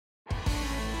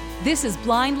This is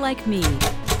Blind Like Me.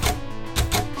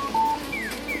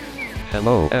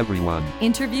 Hello, everyone.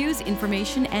 Interviews,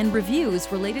 information, and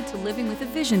reviews related to living with a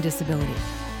vision disability.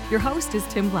 Your host is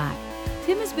Tim Black.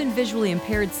 Tim has been visually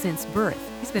impaired since birth.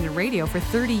 He's been in radio for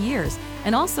 30 years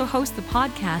and also hosts the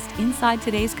podcast Inside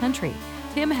Today's Country.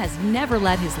 Tim has never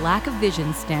let his lack of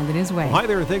vision stand in his way. Well, hi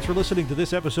there, and thanks for listening to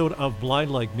this episode of Blind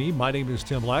Like Me. My name is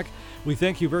Tim Black. We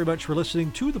thank you very much for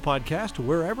listening to the podcast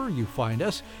wherever you find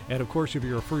us. And of course, if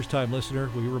you're a first-time listener,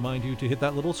 we remind you to hit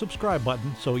that little subscribe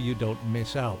button so you don't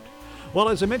miss out. Well,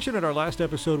 as I mentioned in our last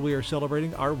episode, we are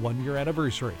celebrating our 1-year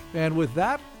anniversary. And with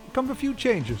that come a few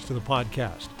changes to the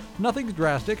podcast. Nothing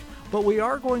drastic, but we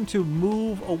are going to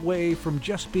move away from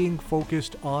just being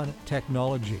focused on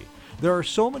technology. There are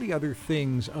so many other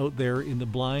things out there in the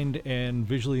blind and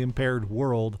visually impaired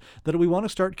world that we want to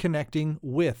start connecting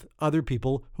with other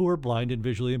people who are blind and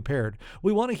visually impaired.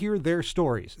 We want to hear their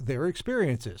stories, their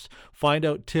experiences, find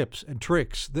out tips and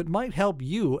tricks that might help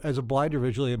you as a blind or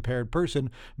visually impaired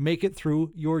person make it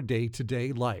through your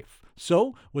day-to-day life.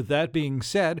 So, with that being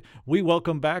said, we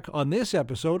welcome back on this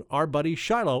episode our buddy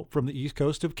Shiloh from the east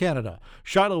coast of Canada.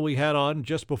 Shiloh we had on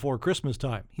just before Christmas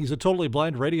time. He's a totally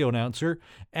blind radio announcer,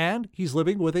 and he's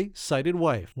living with a sighted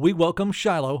wife. We welcome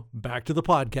Shiloh back to the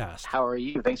podcast. How are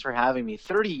you? Thanks for having me.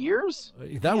 30 years?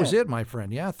 That was it, my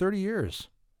friend. Yeah, 30 years.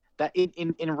 That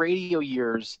in radio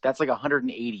years, that's like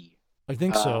 180. I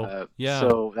think so. Yeah.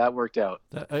 So that worked out.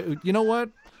 You know what?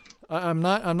 I'm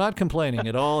not complaining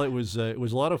at all. It was a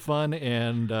lot of fun,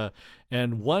 and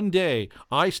one day,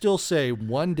 I still say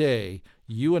one day,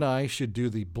 you and I should do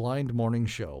the blind morning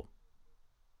show.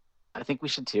 I think we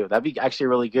should too. That'd be actually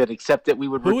really good. Except that we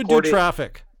would. Who would do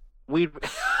traffic?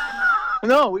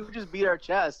 No, we would just beat our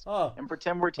chest and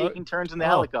pretend we're taking turns in the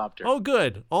helicopter. Oh,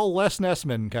 good. All Les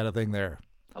Nessman kind of thing there.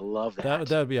 I love that.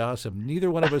 That'd be awesome. Neither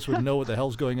one of us would know what the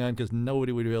hell's going on because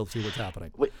nobody would be able to see what's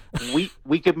happening.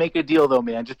 We could make a deal though,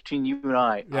 man. Just between you and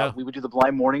I. Yeah. We would do the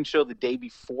blind morning show the day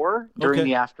before during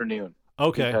the afternoon.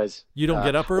 Okay. Because you don't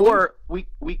get up early. Or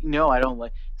no, I don't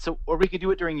like. So, or we could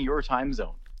do it during your time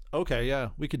zone. Okay,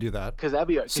 yeah, we could do that. Because that'd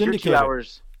be syndicate. 2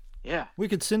 hours. Yeah. We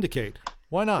could syndicate.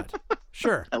 Why not?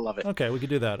 Sure. I love it. Okay, we could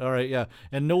do that. All right, yeah.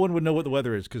 And no one would know what the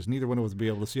weather is because neither one of us would be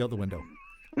able to see out the window.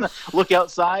 Look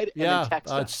outside and then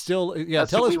text us. Still, yeah.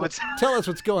 Tell us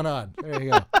what's going on. There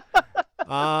you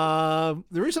go.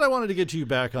 The reason I wanted to get you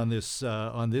back on this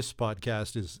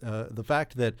podcast is the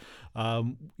fact that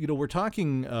we're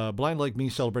talking Blind Like Me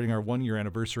celebrating our 1-year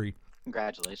anniversary.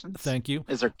 Congratulations! Thank you.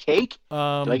 Is there cake? Do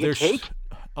I get cake?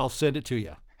 I'll send it to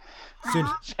you.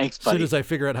 Thanks, buddy. As soon as I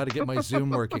figure out how to get my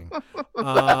Zoom working,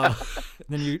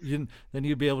 then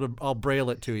you'd be able to. I'll braille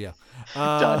it to you.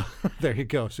 Done. There you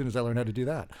go. As soon as I learn how to do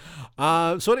that.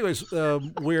 So, anyways,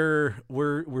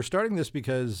 we're starting this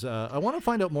because I want to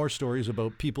find out more stories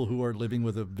about people who are living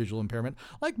with a visual impairment,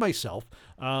 like myself.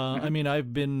 I mean,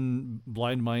 I've been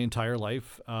blind my entire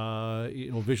life.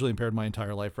 Visually impaired my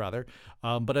entire life, rather.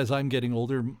 But as I'm getting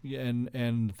older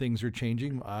and things are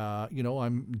changing, I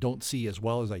don't see as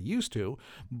well as I used to,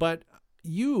 but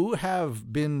you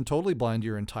have been totally blind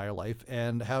your entire life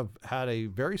and have had a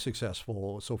very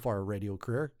successful so far radio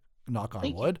career, knock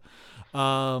on wood,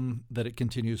 that it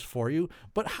continues for you.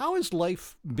 But how has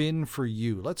life been for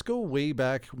you? Let's go way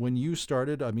back when you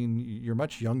started. I mean, you're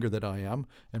much younger than I am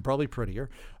and probably prettier.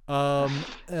 But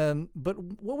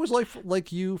what was life like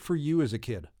for you as a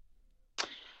kid?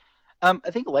 I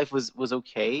think life was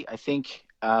okay. I think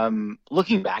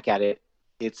looking back at it,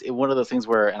 it's one of those things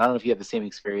where, and I don't know if you have the same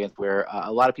experience, where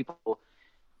a lot of people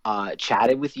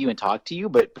chatted with you and talked to you,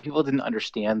 but people didn't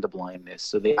understand the blindness.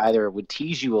 So they either would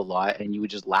tease you a lot and you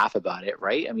would just laugh about it,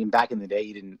 right? I mean, back in the day,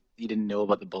 you didn't know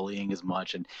about the bullying as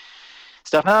much and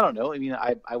stuff. And I don't know. I mean,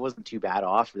 I wasn't too bad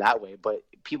off that way, but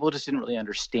people just didn't really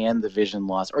understand the vision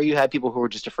loss. Or you had people who were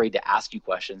just afraid to ask you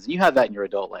questions, and you have that in your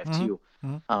adult life too.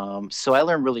 Mm-hmm. So I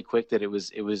learned really quick that it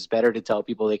was better to tell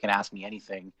people they can ask me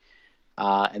anything.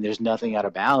 And there's nothing out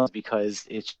of bounds because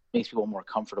it makes people more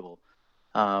comfortable.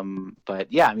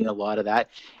 But yeah, I mean, a lot of that.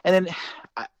 And then,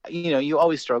 you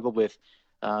always struggle with,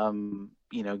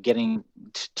 getting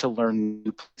to learn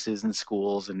new places in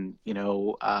schools. And,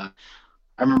 I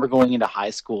remember going into high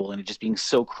school and it just being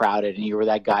so crowded and you were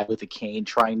that guy with a cane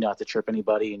trying not to trip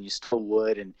anybody and you still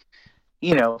would. And,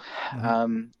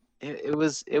 mm-hmm. It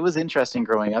was interesting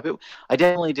growing up. I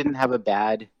definitely didn't have a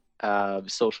bad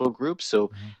social group,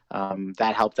 so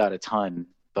that helped out a ton.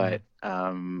 But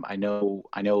I know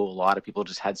a lot of people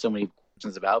just had so many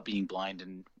questions about being blind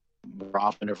and were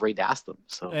often afraid to ask them.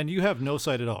 So. And you have no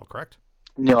sight at all, correct?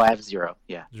 No, I have zero.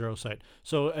 Yeah, zero sight.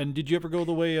 So, and did you ever go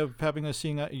the way of having a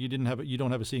seeing eye? You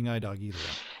don't have a seeing eye dog either.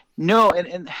 No,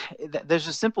 and there's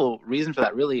a simple reason for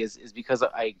that. Really, is because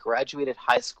I graduated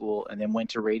high school and then went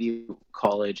to radio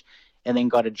college, and then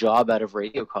got a job out of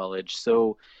radio college.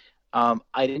 So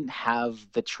I didn't have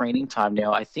the training time.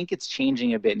 Now I think it's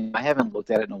changing a bit. I haven't looked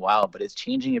at it in a while, but it's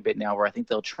changing a bit now, where I think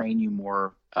they'll train you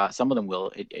more. Some of them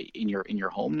will in your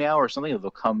home now, or something.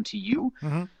 They'll come to you.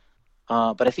 Mm-hmm.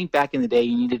 But I think back in the day,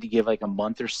 you needed to give like a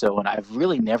month or so, and I've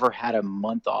really never had a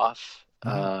month off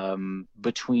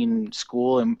between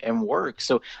school and work.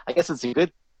 So I guess it's a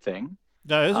good thing.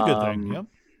 That is a good thing. Yeah.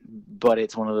 But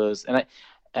it's one of those, and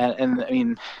I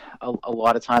mean, a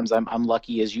lot of times I'm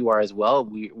lucky, as you are as well.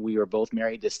 We are both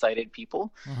married to sighted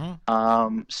people,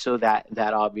 so that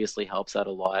obviously helps out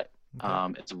a lot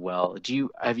as well.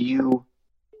 Have you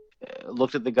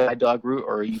looked at the guide dog route,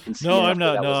 or you can see? No, I'm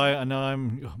not.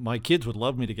 No, my kids would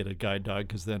love me to get a guide dog,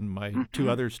 because then my two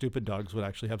other stupid dogs would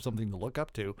actually have something to look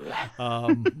up to.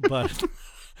 But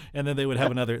and then they would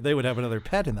have another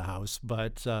pet in the house.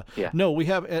 But no, we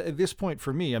have at this point,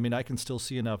 for me, I mean, I can still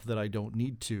see enough that I don't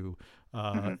need to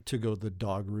go the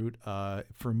dog route.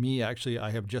 For me, actually,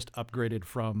 I have just upgraded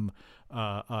from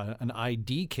an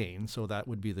ID cane, so that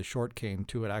would be the short cane,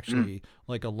 to it actually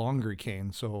like a longer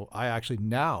cane. So I actually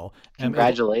now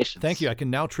congratulations. Thank you. I can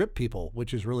now trip people,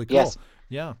 which is really cool. Yes.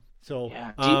 Yeah. So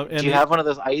do you have one of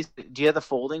those? Do you have the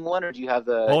folding one, or do you have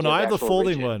the? Oh no, I have the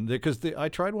folding one, because I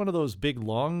tried one of those big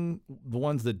long, the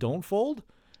ones that don't fold,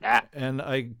 and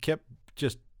I kept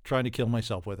just trying to kill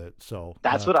myself with it. So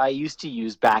that's what I used to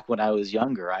use back when I was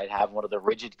younger. I'd have one of the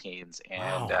rigid canes,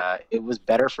 and it was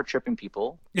better for tripping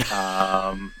people.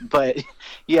 But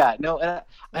yeah, no.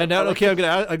 And now, okay, I'm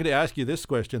gonna ask you this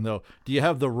question though: do you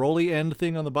have the rolly end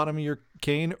thing on the bottom of your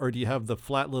cane, or do you have the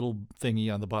flat little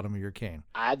thingy on the bottom of your cane?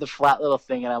 I had the flat little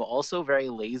thing, and I'm also very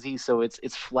lazy, so it's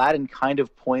flat and kind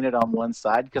of pointed on one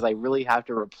side, because I really have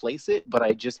to replace it, but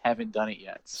I just haven't done it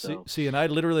yet. So. See, and I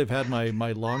literally have had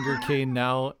my longer cane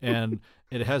now, and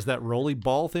it has that rolly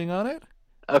ball thing on it.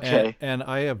 Okay. And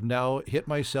I have now hit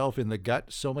myself in the gut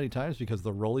so many times, because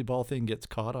the rolly ball thing gets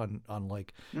caught on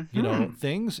like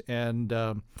things, and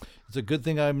it's a good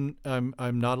thing I'm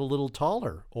not a little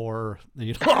taller, or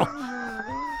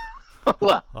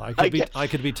well, I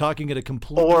could be talking at a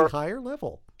completely higher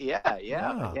level.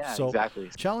 Yeah, so exactly.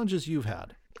 Challenges you've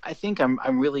had. I think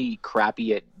I'm really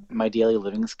crappy at my daily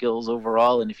living skills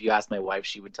overall, and if you ask my wife,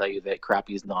 she would tell you that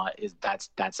crappy that's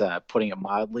putting it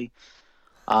mildly.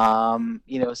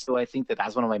 So I think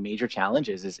that's one of my major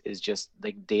challenges is just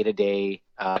like day-to-day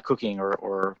cooking,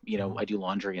 or I do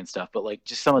laundry and stuff, but like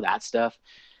just some of that stuff.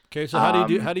 Okay, so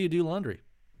how do you do laundry?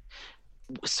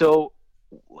 So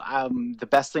the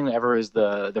best thing ever is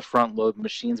the front load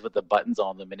machines with the buttons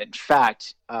on them. And in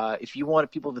fact, if you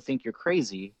want people to think you're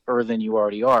crazy, or than you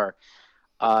already are,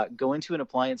 go into an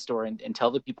appliance store and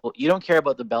tell the people you don't care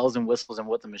about the bells and whistles and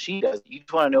what the machine does. You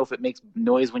just want to know if it makes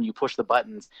noise when you push the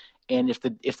buttons, and if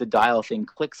the dial thing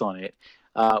clicks on it.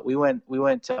 We went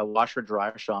washer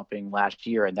dryer shopping last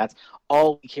year, and that's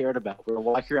all we cared about. We were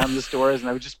walking around the stores, and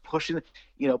I was just pushing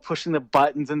the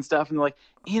buttons and stuff, and they're like,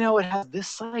 it has this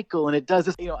cycle and it does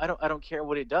this. I don't care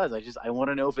what it does. I want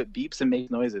to know if it beeps and makes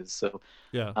noises. So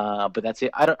yeah. But that's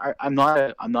it. I'm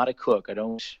not a cook. I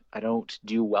don't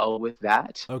do well with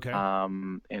that. Okay.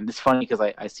 And it's funny because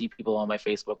I see people on my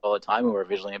Facebook all the time who are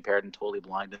visually impaired and totally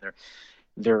blind, and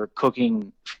they're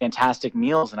cooking fantastic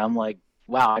meals, and I'm like,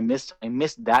 wow, I missed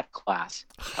that class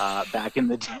back in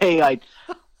the day.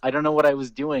 I don't know what I was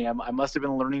doing. I must have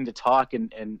been learning to talk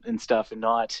and stuff, and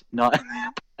not.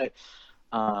 But,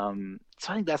 so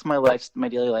I think that's my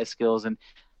daily life skills, and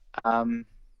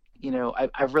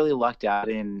I've really lucked out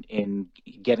in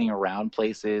getting around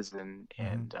places,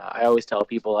 and I always tell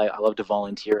people I love to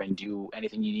volunteer and do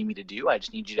anything you need me to do. I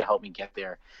just need you to help me get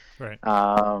there. Right.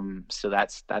 So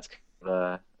that's kind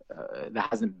of that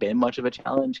hasn't been much of a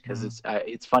challenge, because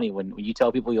it's funny when you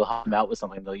tell people you'll help them out with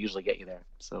something, they'll usually get you there.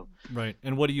 So right.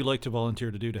 And what do you like to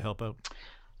volunteer to do to help out?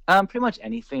 Pretty much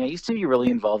anything. I used to be really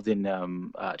involved in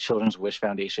Children's Wish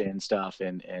Foundation and stuff,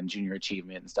 and junior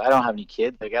achievement and stuff. I don't have any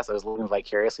kids. I guess I was living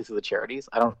vicariously through the charities.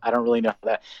 I don't really know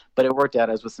that, but it worked out.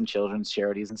 I was with some children's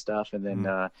charities and stuff, and then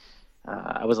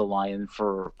I was a lion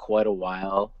for quite a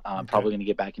while. I'm probably going to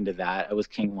get back into that. I was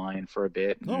king lion for a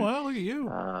bit. Oh, wow, look at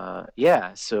you.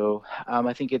 Yeah. So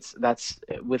I think that's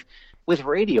with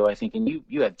radio, I think, and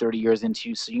you had 30 years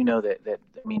into, so that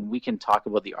I mean, we can talk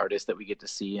about the artists that we get to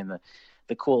see and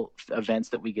the cool events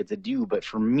that we get to do. But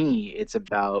for me, it's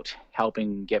about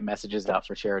helping get messages out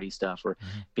for charity stuff, or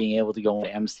being able to go and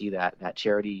MC that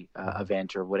charity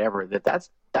event or whatever.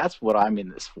 That's what I'm in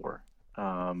this for.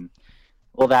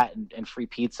 Well, that and free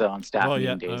pizza on staff Oh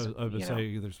yeah, meeting days. I would you know.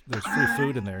 say there's free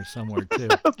food in there somewhere too.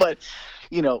 But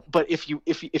but if you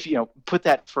put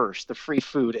that first, the free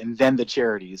food, and then the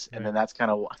charities, and then that's kind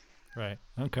of what. Right.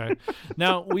 Okay.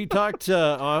 Now, we talked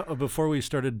before we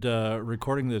started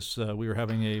recording this. We were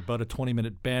having about a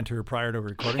 20-minute banter prior to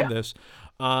recording this.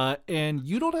 And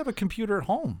you don't have a computer at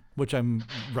home, which I'm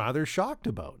rather shocked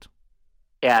about.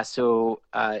 Yeah, so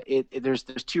there's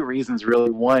two reasons really.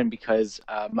 One, because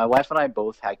my wife and I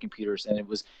both had computers, and it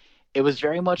was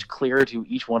very much clear to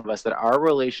each one of us that our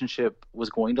relationship was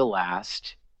going to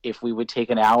last if we would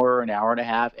take an hour and a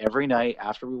half every night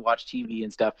after we watch TV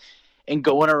and stuff, and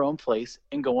go in our own place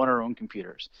and go on our own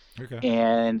computers. Okay.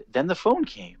 And then the phone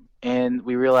came, and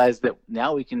we realized that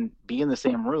now we can be in the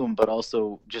same room, but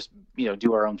also just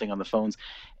do our own thing on the phones.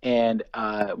 And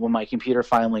when my computer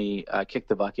finally kicked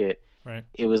the bucket. Right.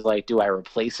 It was like, do I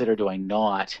replace it or do I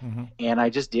not? Mm-hmm. And I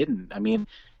just didn't. I mean,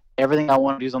 everything I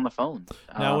want to do is on the phone.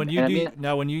 Now, when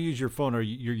you use your phone,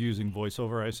 you're using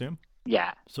VoiceOver, I assume?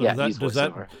 Yeah. So yeah, does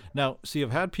that now? See,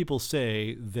 I've had people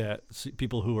say that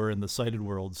people who are in the sighted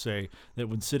world say that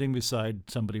when sitting beside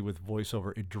somebody with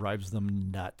VoiceOver, it drives them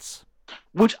nuts.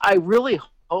 Which I really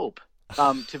hope.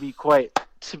 To be quite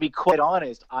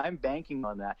honest, I'm banking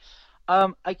on that.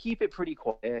 I keep it pretty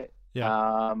quiet.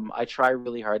 Yeah. I try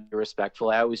really hard to be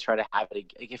respectful. I always try to have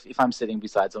it, if I'm sitting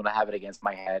beside someone, I have it against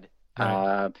my head.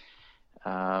 Right.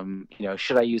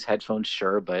 Should I use headphones?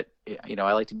 Sure, but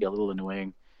I like to be a little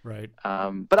annoying. Right.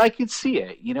 But I could see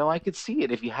it. I could see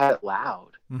it if you had it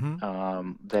loud.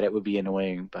 Mm-hmm. That it would be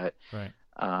annoying. But right.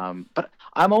 But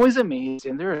I'm always amazed,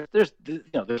 and there's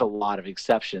a lot of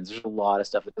exceptions. There's a lot of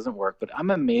stuff that doesn't work, but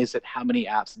I'm amazed at how many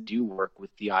apps do work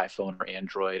with the iPhone or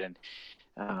Android. And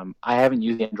I haven't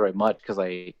used Android much because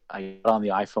I got on the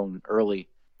iPhone early.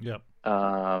 Yep.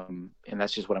 And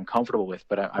that's just what I'm comfortable with.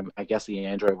 But I guess the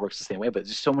Android works the same way. But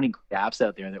there's so many apps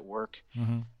out there that work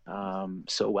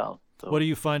so well. So, what are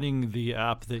you finding the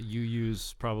app that you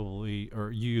use you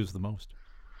use the most?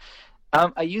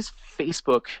 I use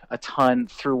Facebook a ton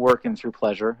through work and through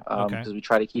pleasure because we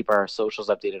try to keep our socials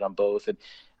updated on both.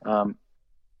 And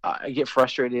I get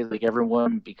frustrated like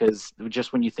everyone because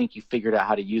just when you think you figured out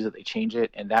how to use it, they change it.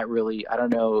 And that really, I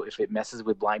don't know if it messes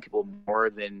with blind people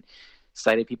more than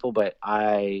sighted people, but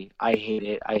I hate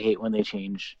it. I hate when they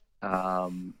change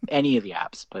any of the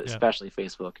apps, but especially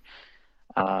Facebook.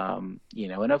 And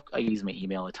I use my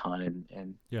email a ton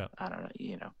and I don't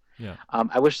know, Yeah.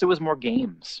 I wish there was more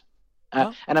games.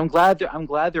 And I'm glad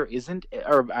there isn't,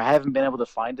 or I haven't been able to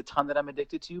find a ton that I'm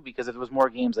addicted to, because if there was more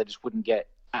games, I just wouldn't get,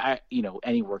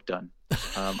 any work done.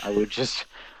 I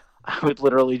would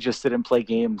literally just sit and play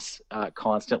games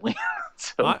constantly.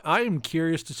 So I am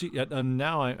curious to see.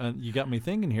 Now you got me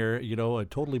thinking here. A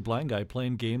totally blind guy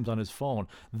playing games on his phone.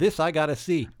 This I gotta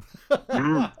see.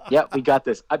 Yeah, we got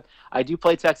this. I do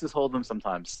play Texas Hold'em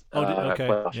sometimes. Okay.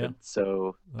 Quite often. Yeah.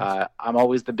 So I'm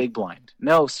always the big blind.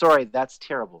 No, sorry, that's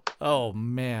terrible. Oh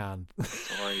man.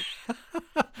 Sorry.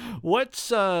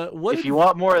 What? If you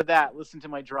want more of that, listen to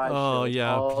my drive. Oh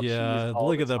show. yeah.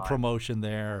 Look at the promotion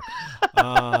there.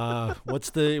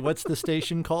 What's the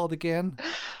station called again?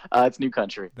 It's New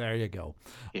Country. There you go.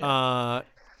 Yeah.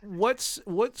 What's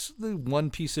the one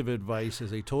piece of advice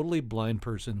as a totally blind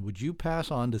person would you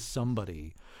pass on to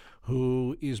somebody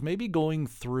who is maybe going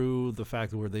through the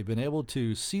fact where they've been able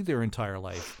to see their entire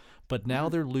life, but now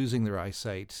they're losing their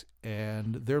eyesight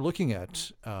and they're looking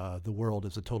at the world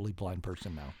as a totally blind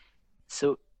person now?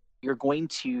 So you're going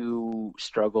to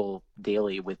struggle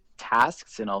daily with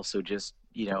tasks and also just,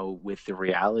 with the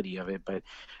reality of it. But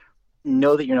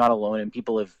know that you're not alone, and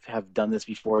people have done this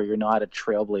before. You're not a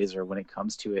trailblazer when it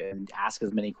comes to it, and ask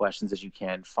as many questions as you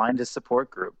can. Find a support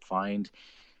group. Find,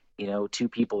 2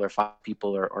 people or 5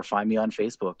 people, or find me on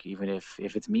Facebook, even if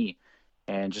it's me,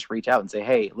 and just reach out and say,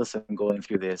 hey, listen, I'm going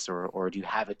through this, or do you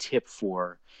have a tip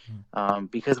for,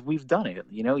 because we've done it,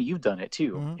 you've done it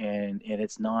too. Mm-hmm. And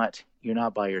it's not, you're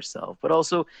not by yourself. But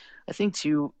also I think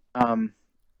too,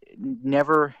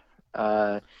 never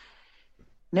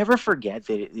forget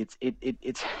that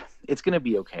it's going to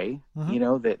be okay.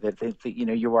 Mm-hmm.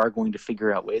 That you are going to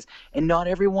figure out ways, and not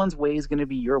everyone's way is going to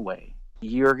be your way.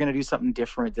 You're going to do something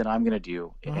different than I'm going to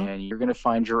do, and you're going to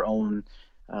find your own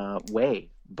way.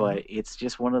 But it's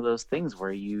just one of those things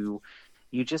where you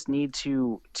just need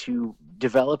to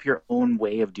develop your own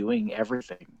way of doing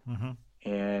everything.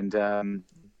 And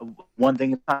one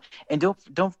thing, and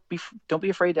don't be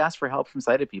afraid to ask for help from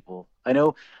sighted people. I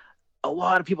know a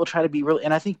lot of people try to be really,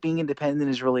 and I think being independent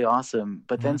is really awesome.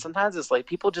 But then sometimes it's like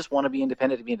people just want to be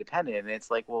independent to be independent, and it's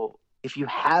like, well, if you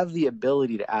have the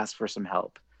ability to ask for some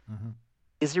help,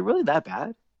 is it really that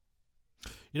bad?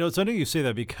 You know, it's funny you say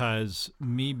that because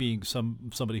me being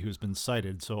somebody who's been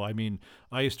sighted. So I mean,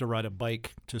 I used to ride a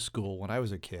bike to school when I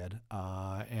was a kid,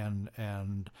 and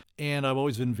I've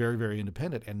always been very, very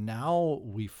independent. And now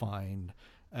we find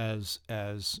as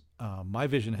my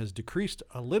vision has decreased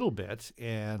a little bit,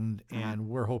 and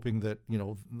we're hoping that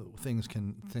things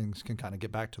can kind of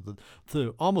get back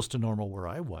to almost to normal where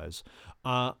I was.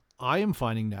 I am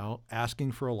finding now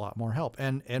asking for a lot more help,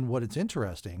 and what it's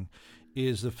interesting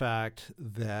is the fact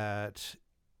that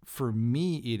for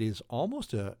me, it is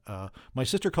almost my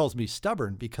sister calls me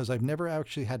stubborn because I've never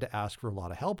actually had to ask for a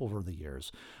lot of help over the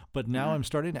years, but now I'm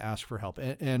starting to ask for help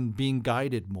and being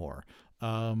guided more.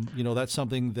 That's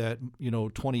something that,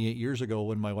 28 years ago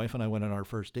when my wife and I went on our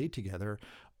first date together,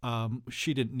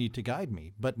 she didn't need to guide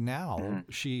me. But now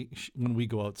she when we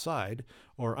go outside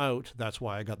or out, that's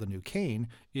why I got the new cane,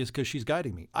 is because she's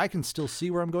guiding me. I can still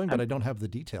see where I'm going, but I don't have the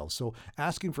details. So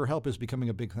asking for help is becoming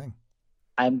a big thing.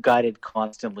 I'm guided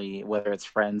constantly, whether it's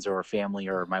friends or family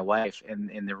or my wife.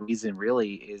 And the reason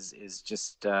really is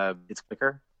just it's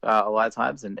quicker a lot of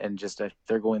times. And just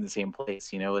they're going the same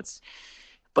place,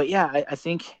 But yeah, I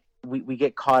think we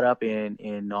get caught up in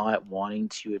not wanting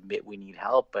to admit we need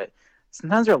help, but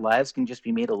sometimes our lives can just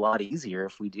be made a lot easier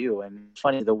if we do. And it's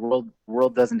funny, the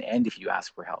world doesn't end if you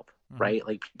ask for help, right?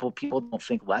 Like people don't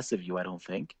think less of you, I don't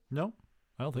think. No,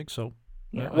 I don't think so.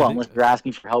 Yeah, unless you're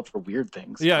asking for help for weird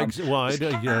things. Yeah,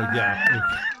 yeah.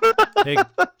 Hey,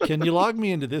 can you log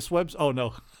me into this website? Oh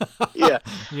no. Yeah.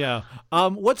 Yeah.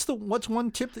 What's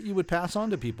one tip that you would pass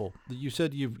on to people? You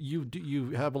said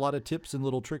you have a lot of tips and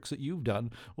little tricks that you've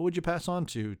done. What would you pass on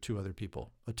to other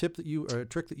people? A trick that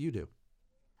you do?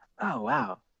 Oh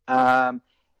wow.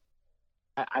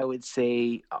 I would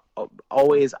say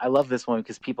always. I love this one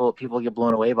because people get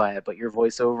blown away by it. But your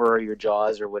voiceover or your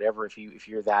Jaws or whatever, if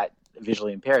you're that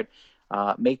visually impaired,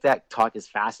 make that talk as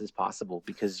fast as possible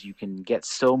because you can get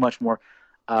so much more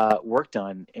work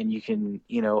done, and you can.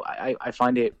 I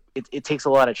find it takes a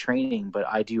lot of training, but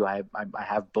I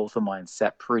have both of mine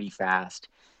set pretty fast,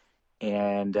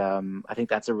 and I think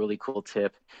that's a really cool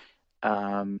tip.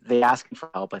 They asking for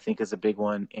help, I think, is a big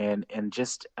one, and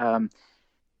just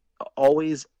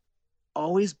always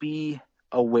be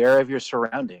aware of your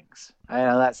surroundings. I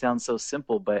know that sounds so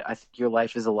simple, but I think your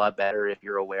life is a lot better if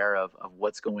you're aware of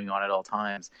what's going on at all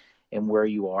times and where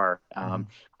you are.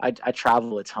 I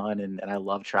travel a ton and I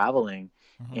love traveling,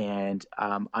 and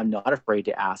I'm not afraid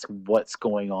to ask what's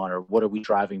going on or what are we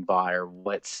driving by or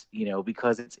what's,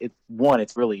 because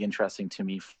it's really interesting to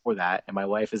me for that. And my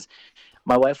wife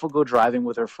will go driving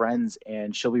with her friends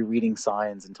and she'll be reading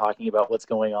signs and talking about what's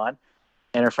going on.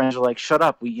 And her friends are like, "Shut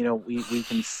up! We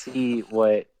can see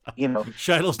what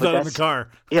Shiloh's not in the car."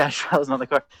 Yeah, Shiloh's not in the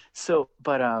car. So,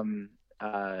 but and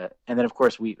then of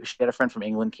course she had a friend from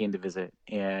England came to visit,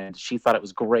 and she thought it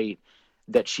was great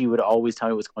that she would always tell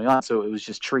me what's going on. So it was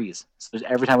just trees. So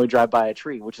every time we drive by a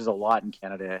tree, which is a lot in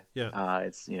Canada,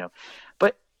 it's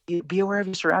but be aware of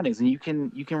your surroundings, and you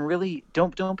can really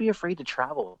don't be afraid to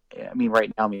travel. I mean, right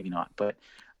now maybe not, but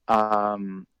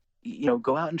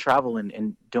go out and travel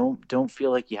and don't feel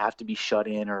like you have to be shut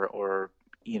in or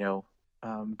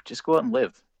just go out and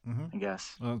live. I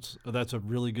guess that's a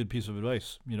really good piece of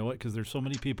advice. You know what? Because there's so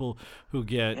many people who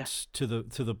get to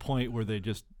the point where they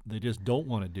just don't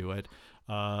want to do it,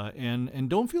 and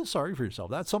don't feel sorry for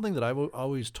yourself. That's something that I've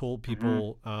always told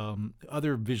people,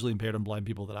 other visually impaired and blind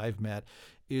people that I've met,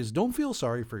 is don't feel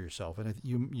sorry for yourself. And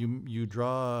you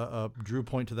drew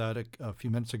point to that a few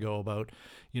minutes ago about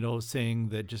saying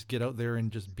that just get out there and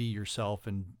just be yourself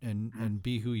and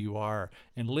be who you are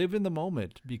and live in the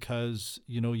moment, because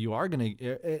you are going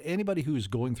to, anybody who's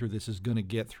going through this is going to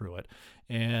get through it,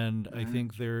 and I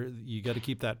think you got to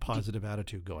keep that positive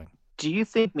attitude going. Do you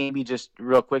think, maybe just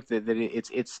real quick, that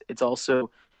it's also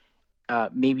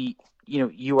maybe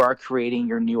you are creating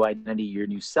your new identity, your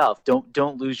new self.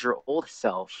 Don't lose your old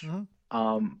self,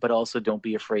 but also don't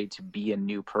be afraid to be a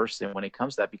new person when it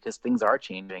comes to that, because things are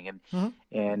changing,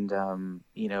 and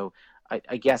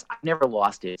I guess I've never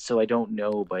lost it, so I don't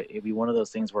know, but it'd be one of those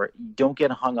things where you don't get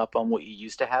hung up on what you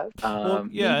used to have.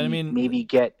 Maybe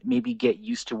get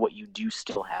used to what you do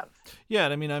still have. Yeah,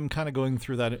 and I mean, I'm kind of going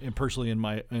through that personally in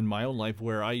my own life,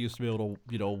 where I used to be able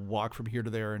to walk from here to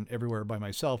there and everywhere by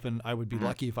myself, and I would be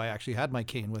lucky if I actually had my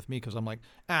cane with me, because I'm like,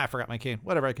 I forgot my cane,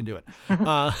 whatever, I can do it.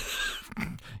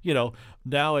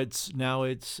 Now it's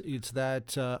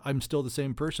that I'm still the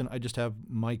same person. I just have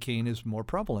my cane is more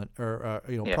prevalent or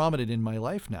prominent in my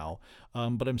life now,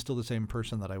 but I'm still the same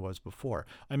person that I was before.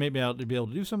 I may be able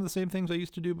to do some of the same things I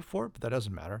used to do before, but that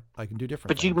doesn't matter. I can do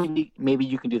different things. Maybe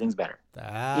you can do things better.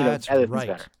 That's right.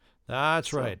 Better.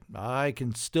 That's right. I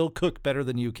can still cook better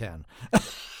than you can.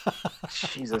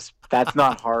 Jesus, that's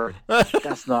not hard.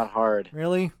 That's not hard.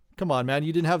 Really? Come on, man.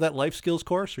 You didn't have that life skills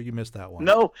course, or you missed that one?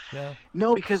 No, Yeah.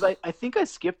 no, because I think I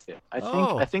skipped it. I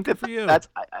think good that for you. that's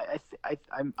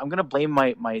I'm gonna blame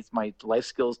my life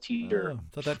skills teacher. Oh,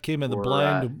 thought that came in the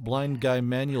for, blind guy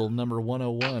manual number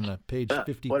 101, page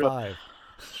 55.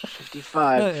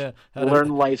 55. Yeah. Learn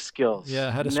life skills. Yeah,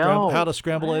 how to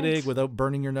scramble an what? egg without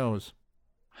burning your nose.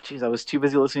 Jeez, I was too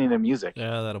busy listening to music.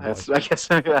 Yeah, that'll I work. guess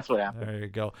that's what happened. There you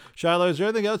go. Shiloh, is there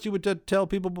anything else you would tell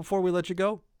people before we let you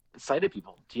go? Sighted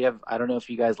people. Do you have? I don't know if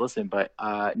you guys listen, but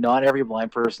not every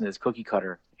blind person is cookie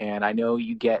cutter. And I know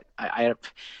you get.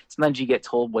 Sometimes you get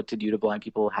told what to do to blind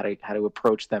people, how to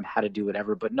approach them, how to do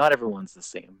whatever. But not everyone's the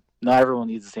same. Not everyone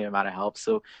needs the same amount of help.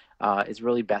 So it's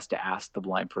really best to ask the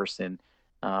blind person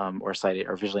or sighted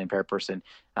or visually impaired person,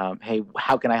 hey,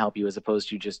 how can I help you? As opposed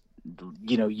to just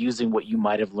using what you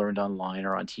might have learned online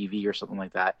or on TV or something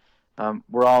like that.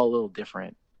 We're all a little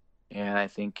different, and I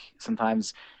think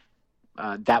sometimes.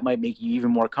 That might make you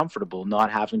even more comfortable, not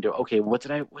having to, okay, what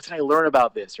did I learn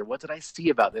about this, or what did I see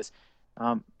about this?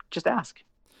 Just ask.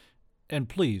 And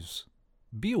please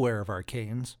be aware of our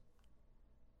canes.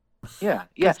 Yeah,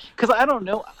 because I don't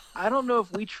know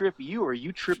if we trip you or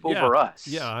you trip over us.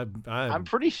 Yeah, I'm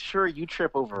pretty sure you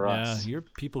trip over us. Yeah, your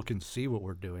people can see what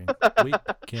we're doing. We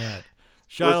can't.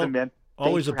 Shiloh, listen, man.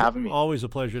 Always Thanks for having me. Always a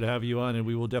pleasure to have you on, and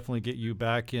we will definitely get you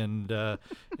back, and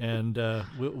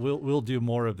we'll do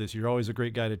more of this. You're always a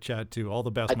great guy to chat to. All the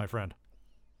best, my friend.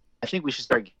 I think we should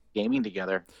start gaming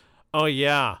together. Oh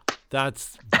yeah,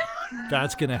 that's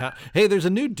gonna happen. Hey, there's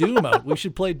a new Doom out. We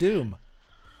should play Doom.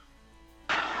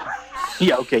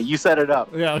 Yeah, okay, you set it up.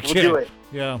 Yeah, okay. We'll do it.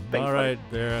 Yeah, Thanks, all right.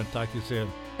 There. Talk to you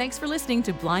soon. Thanks for listening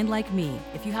to Blind Like Me.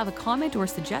 If you have a comment or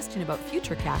suggestion about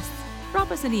future casts,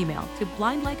 drop us an email to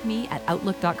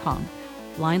blindlikeme@outlook.com.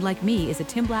 Blind Like Me is a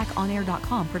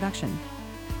TimBlackOnAir.com production.